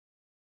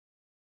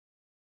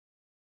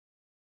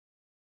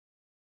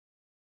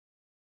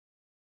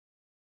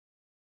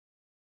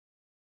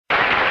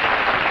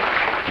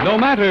No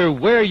matter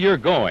where you're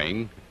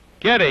going,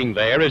 getting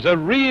there is a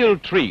real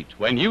treat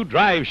when you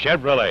drive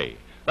Chevrolet,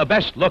 the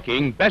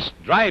best-looking,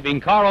 best-driving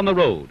car on the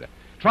road.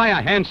 Try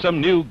a handsome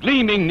new,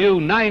 gleaming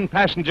new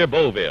 9-passenger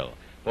Beauville.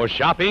 For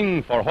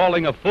shopping, for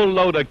hauling a full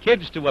load of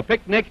kids to a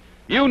picnic,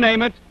 you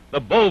name it,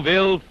 the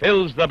Beauville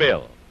fills the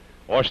bill.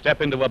 Or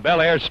step into a Bel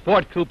Air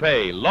Sport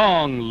Coupe,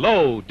 long,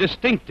 low,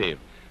 distinctive,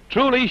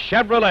 truly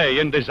Chevrolet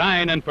in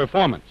design and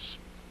performance.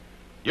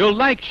 You'll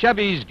like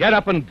Chevy's Get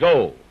Up and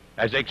Go,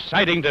 as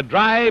exciting to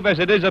drive as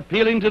it is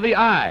appealing to the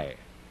eye.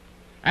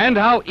 And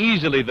how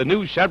easily the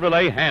new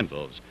Chevrolet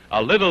handles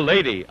a little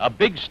lady, a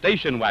big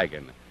station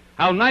wagon.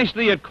 How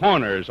nicely it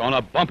corners on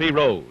a bumpy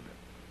road.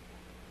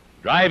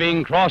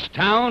 Driving cross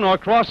town or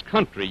cross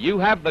country, you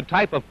have the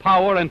type of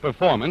power and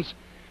performance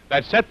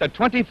that set the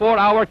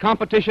 24-hour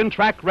competition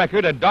track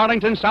record at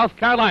Darlington, South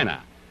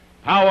Carolina.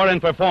 Power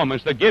and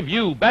performance that give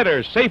you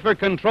better, safer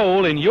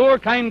control in your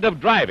kind of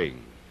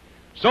driving.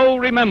 So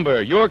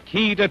remember, your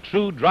key to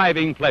true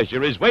driving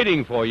pleasure is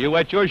waiting for you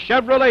at your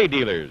Chevrolet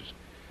dealers.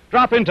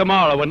 Drop in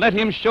tomorrow and let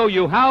him show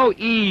you how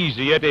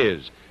easy it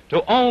is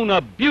to own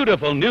a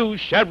beautiful new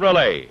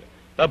Chevrolet,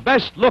 the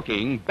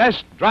best-looking,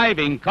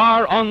 best-driving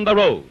car on the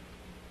road.